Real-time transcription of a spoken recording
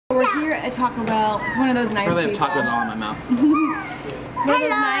at Taco Bell. It's one of those nights. Probably have chocolate all in my mouth. One of those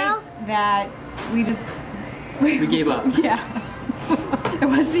nights that we just we gave up. Yeah. It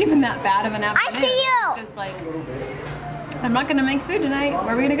wasn't even that bad of an afternoon. I see you. It's just like, I'm not gonna make food tonight.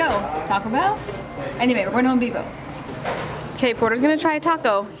 Where are we gonna go? Taco Bell? Anyway, we're going to Home Depot. Okay, Porter's gonna try a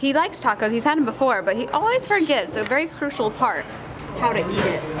taco. He likes tacos. He's had them before, but he always forgets a very crucial part: how to eat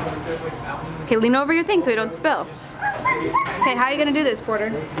it. Okay, lean over your thing so you don't spill. Okay, how are you gonna do this,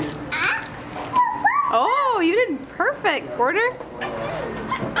 Porter? Oh, you did perfect, Porter.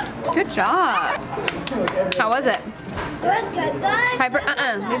 Good job. How was it? Good, good, good. Piper,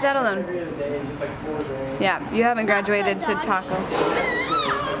 leave that alone. Yeah, you haven't graduated to taco.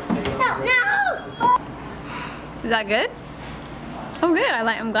 No. Is that good? Oh, good.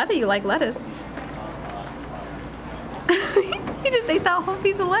 I'm glad that you like lettuce. You just ate that whole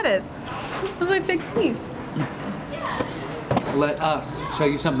piece of lettuce. It was like a big piece. Let us show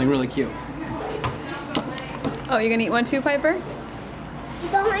you something really cute. Oh, you're gonna eat one too, Piper?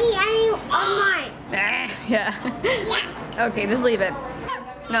 Don't eat any of mine. Yeah. Okay, just leave it.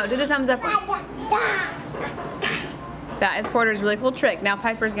 No, do the thumbs up one. That is Porter's really cool trick. Now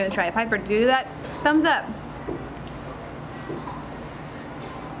Piper's gonna try it. Piper, do that thumbs up.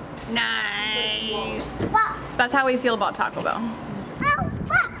 Nice. That's how we feel about Taco Bell.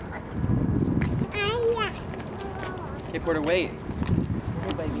 Hey, Porter, wait.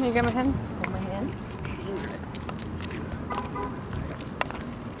 Hey, baby. Can you grab my hand? Hold my hand. It's dangerous.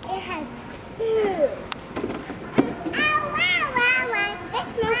 It has two.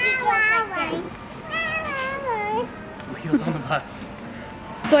 Wheels on the bus.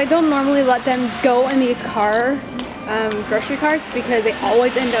 So I don't normally let them go in these grocery carts because they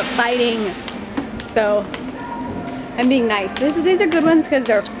always end up fighting. So I'm being nice. These are good ones because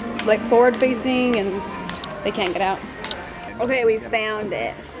they're like forward facing and they can't get out. Okay, we found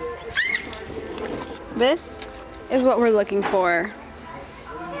it. This is what we're looking for.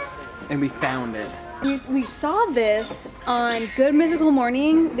 And we found it. We saw this on Good Mythical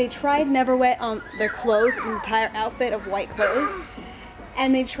Morning. They tried Never Wet on their clothes, an entire outfit of white clothes.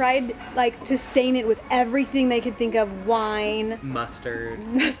 And they tried like to stain it with everything they could think of: wine, mustard,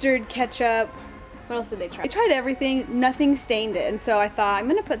 ketchup. What else did they try? They tried everything, nothing stained it. And so I thought, I'm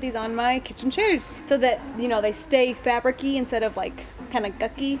gonna put these on my kitchen chairs so that, you know, they stay fabric-y instead of like kind of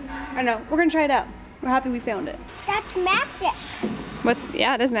gucky. I don't know, we're gonna try it out. We're happy we found it. That's magic.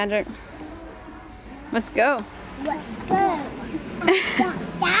 Yeah, it is magic. Let's go. Let's go. I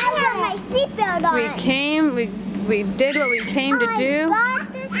have my seatbelt on. We did what we came to do. I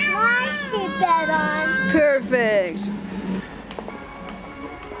got this my seatbelt on. Perfect.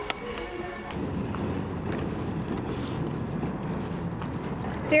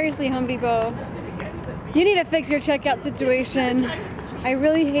 Seriously, Home Depot, you need to fix your checkout situation. I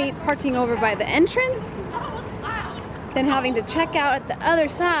really hate parking over by the entrance, then having to check out at the other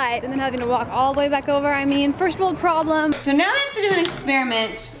side, and then having to walk all the way back over. I mean, first world problem. So now I have to do an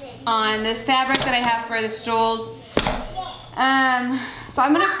experiment on this fabric that I have for the stools. So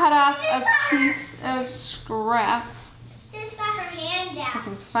I'm gonna cut off a piece of scrap. She's got her hand I down.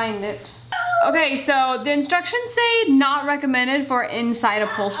 can find it. Okay, so the instructions say not recommended for inside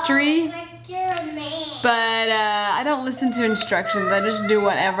upholstery, Like you're a man. but I don't listen to instructions. I just do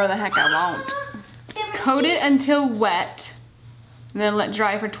whatever the heck I want. Coat it until wet, and then let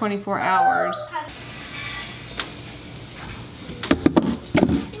dry for 24 hours.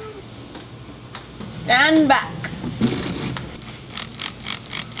 Stand back.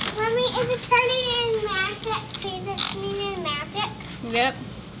 Mommy, is it turning in magic? Is it turning in magic? Yep.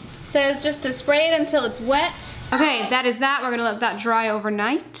 Says just to spray it until it's wet. Okay, that is that. We're gonna let that dry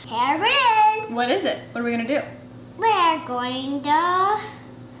overnight. Here it is. What is it? What are we gonna do? We're going to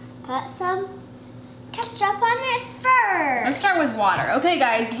put some ketchup on it first. Let's start with water. Okay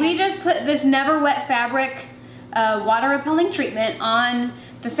guys, we just put this Never Wet fabric water repelling treatment on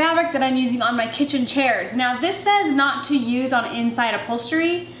the fabric that I'm using on my kitchen chairs. Now this says not to use on inside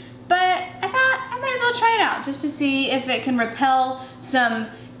upholstery, but I thought I might as well try it out just to see if it can repel some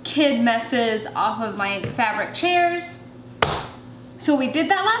kid messes off of my fabric chairs. So we did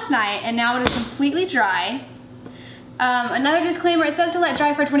that last night and now it is completely dry. Another disclaimer, it says to let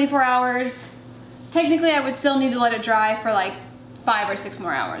dry for 24 hours. Technically I would still need to let it dry for like 5 or 6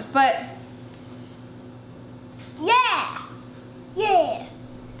 more hours, but Yeah.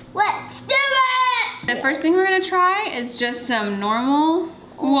 Let's do it. the first thing we're gonna try is just some normal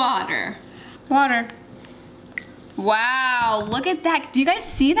water. Water. Wow, look at that. Do you guys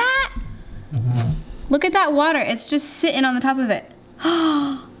see that? Look at that water. It's just sitting on the top of it.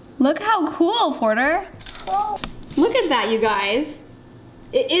 Look how cool, Porter. Oh. Look at that, you guys.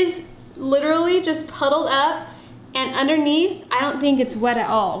 It is literally just puddled up, and underneath, I don't think it's wet at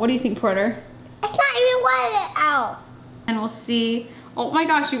all. What do you think, Porter? It's not even wet at all. And we'll see. Oh my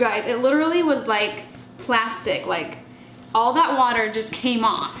gosh, you guys, it literally was like plastic. Like all that water just came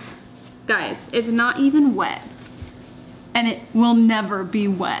off. Guys, it's not even wet. And it will never be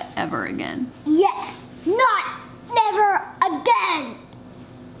wet ever again. Yes, never again.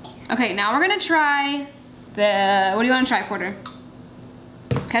 Okay, now we're gonna try the, what do you wanna try, Porter?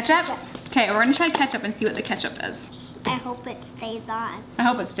 Ketchup? Okay, we're gonna try ketchup and see what the ketchup does. I hope it stays on. I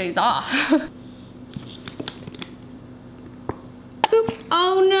hope it stays off. Boop.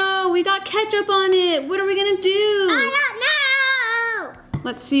 Oh no, we got ketchup on it. What are we gonna do? I don't know.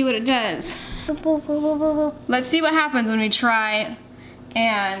 Let's see what it does. Boop, boop, boop, boop, boop, boop. Let's see what happens when we try it.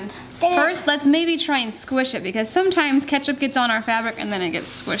 And first, let's maybe try and squish it because sometimes ketchup gets on our fabric and then it gets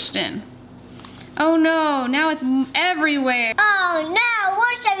squished in. Oh no, now it's everywhere. Oh no,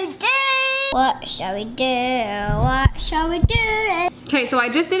 what shall we do? What shall we do? What shall we do? Okay, so I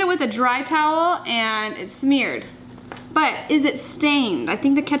just did it with a dry towel and it's smeared. But is it stained? I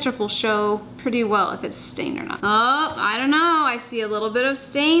think the ketchup will show pretty well if it's stained or not. Oh, I don't know. I see a little bit of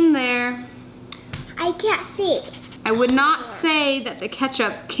stain there. I can't see. I would not say that the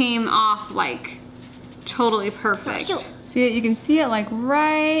ketchup came off like totally perfect. Sure. See it? You can see it like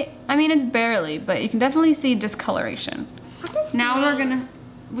right, I mean it's barely, but you can definitely see discoloration. Now we're gonna,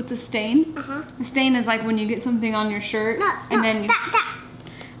 with the stain, the stain is like when you get something on your shirt and then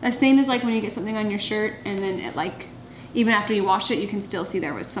a stain is like when you get something on your shirt and then it like, even after you wash it, you can still see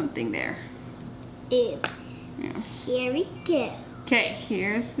there was something there. Ew. Yeah. Here we go. Okay,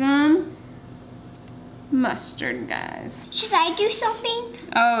 here's some mustard, guys. Should I do something?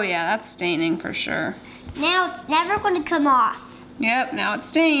 Oh yeah, that's staining for sure. Now it's never going to come off. Yep, now it's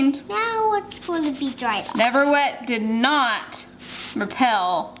stained. Now it's going to be dried off. Never Wet did not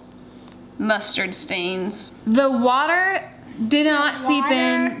repel mustard stains. The water did not seep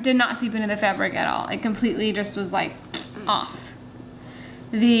into the fabric at all. It completely just was like off.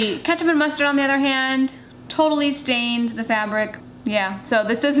 The ketchup and mustard, on the other hand, totally stained the fabric. Yeah, so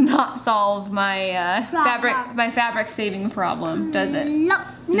this does not solve my fabric saving problem, does it? No.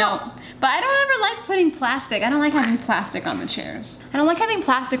 No. But I don't ever like putting plastic. I don't like having plastic on the chairs. I don't like having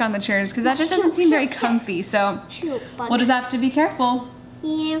plastic on the chairs because that just doesn't seem very comfy. So we'll just have to be careful.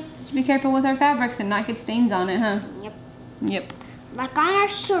 Yeah. Just be careful with our fabrics and not get stains on it, huh? Yep. Yep. Like on our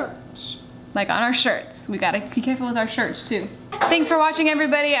shirts. Like on our shirts. We gotta be careful with our shirts too. Thanks for watching,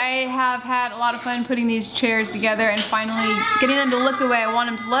 everybody. I have had a lot of fun putting these chairs together and finally getting them to look the way I want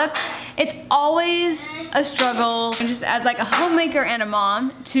them to look. It's always a struggle, just as like a homemaker and a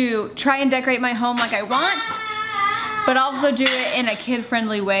mom, to try and decorate my home like I want, but also do it in a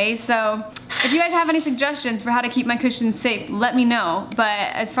kid-friendly way. So if you guys have any suggestions for how to keep my cushions safe, let me know.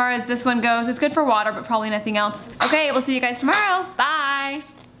 But as far as this one goes, it's good for water, but probably nothing else. Okay, we'll see you guys tomorrow. Bye.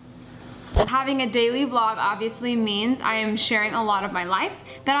 Having a daily vlog obviously means I am sharing a lot of my life.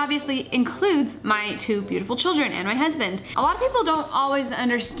 That obviously includes my two beautiful children and my husband. A lot of people don't always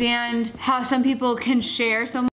understand how some people can share so much